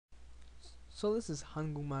So this is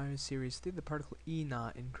한국말 series 3, the particle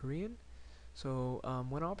이나 in Korean. So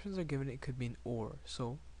when options are given, it could mean or.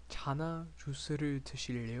 So 차나 주스를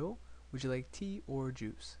드실래요? Would you like tea or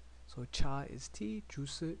juice? So 차 is tea,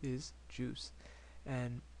 주스 is juice.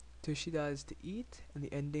 And 드시다 is to eat, and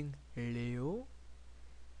the ending 레요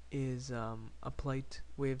is a polite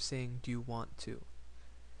way of saying do you want to.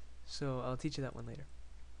 So I'll teach you that one later.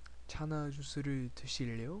 차나 주스를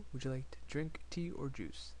드실래요? Would you like to drink tea or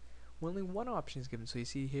juice? When only one option is given, so you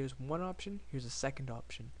see here's one option, here's a second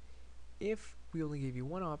option. If we only gave you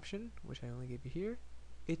one option, which I only gave you here,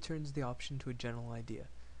 it turns the option to a general idea.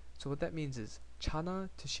 So what that means is 차나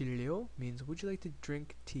드실래요 means would you like to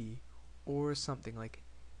drink tea or something, like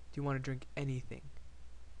do you want to drink anything?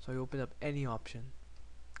 So I opened up any option.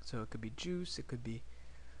 So it could be juice, it could be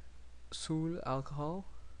술, alcohol,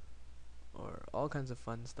 or all kinds of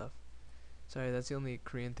fun stuff. Sorry, that's the only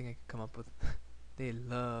Korean thing I could come up with. They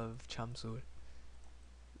love chamsul.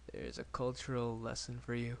 There's a cultural lesson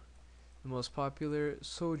for you. The most popular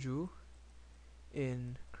soju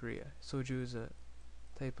in Korea. Soju is a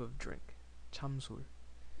type of drink. chamsul.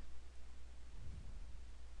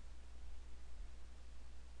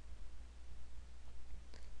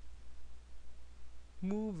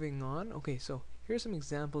 Moving on. Okay, so here's some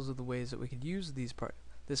examples of the ways that we could use this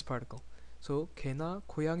particle. So 개나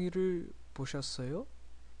고양이를 보셨어요?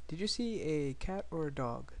 Did you see a cat or a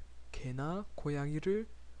dog? 개나 고양이를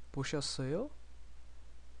보셨어요?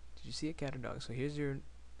 Did you see a cat or dog? So here's your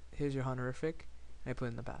honorific. I put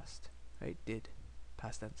in the past. Right? Did.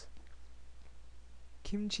 Past tense.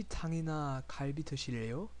 김치탕이나 갈비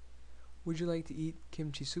드실래요? Would you like to eat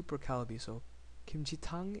kimchi soup or kalbi? So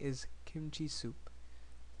kimchi-tang is kimchi soup,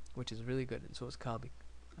 which is really good, and so is kalbi.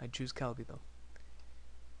 I choose kalbi though.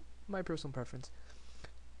 My personal preference.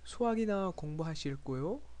 수학이나 공부하실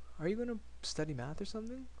거요? Are you gonna study math or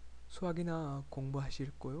something? 수학이나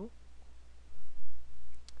공부하실 거요?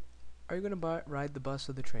 Are you gonna ride the bus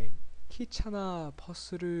or the train? 기차나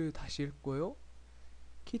버스를 타실 거요?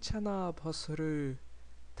 기차나 버스를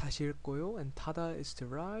타실 거요? And 타다 is to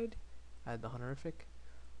ride, add the honorific.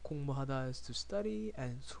 공부하다 is to study,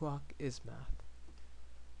 and 수학 is math.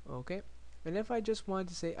 Okay? And if I just wanted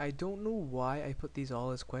to say, I don't know why I put these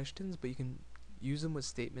all as questions, but you can use them with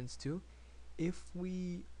statements too. If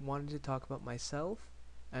we wanted to talk about myself,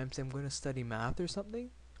 and I'm saying I'm going to study math or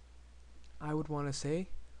something, I would want to say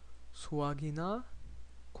수학이나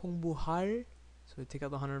공부할, so I take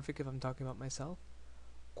out the honorific if I'm talking about myself,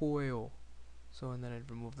 거예요. So and then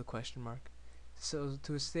I'd remove the question mark. So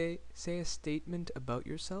to say a statement about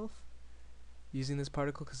yourself using this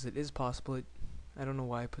particle, because it is possible, I don't know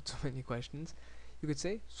why I put so many questions. You could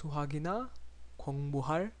say 수학이나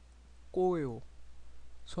공부할 거예요.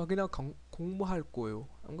 수학이나 공부할 거예요.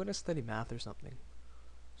 I'm gonna study math or something.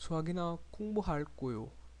 수학이나 공부할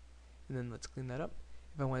거예요. And then let's clean that up.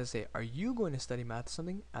 If I want to say, are you going to study math or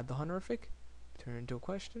something, add the honorific, turn it into a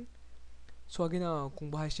question. 수학이나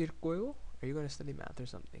공부하실 거예요? Are you going to study math or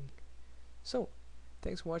something? So,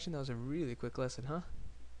 thanks for watching. That was a really quick lesson, huh?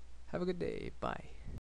 Have a good day. Bye.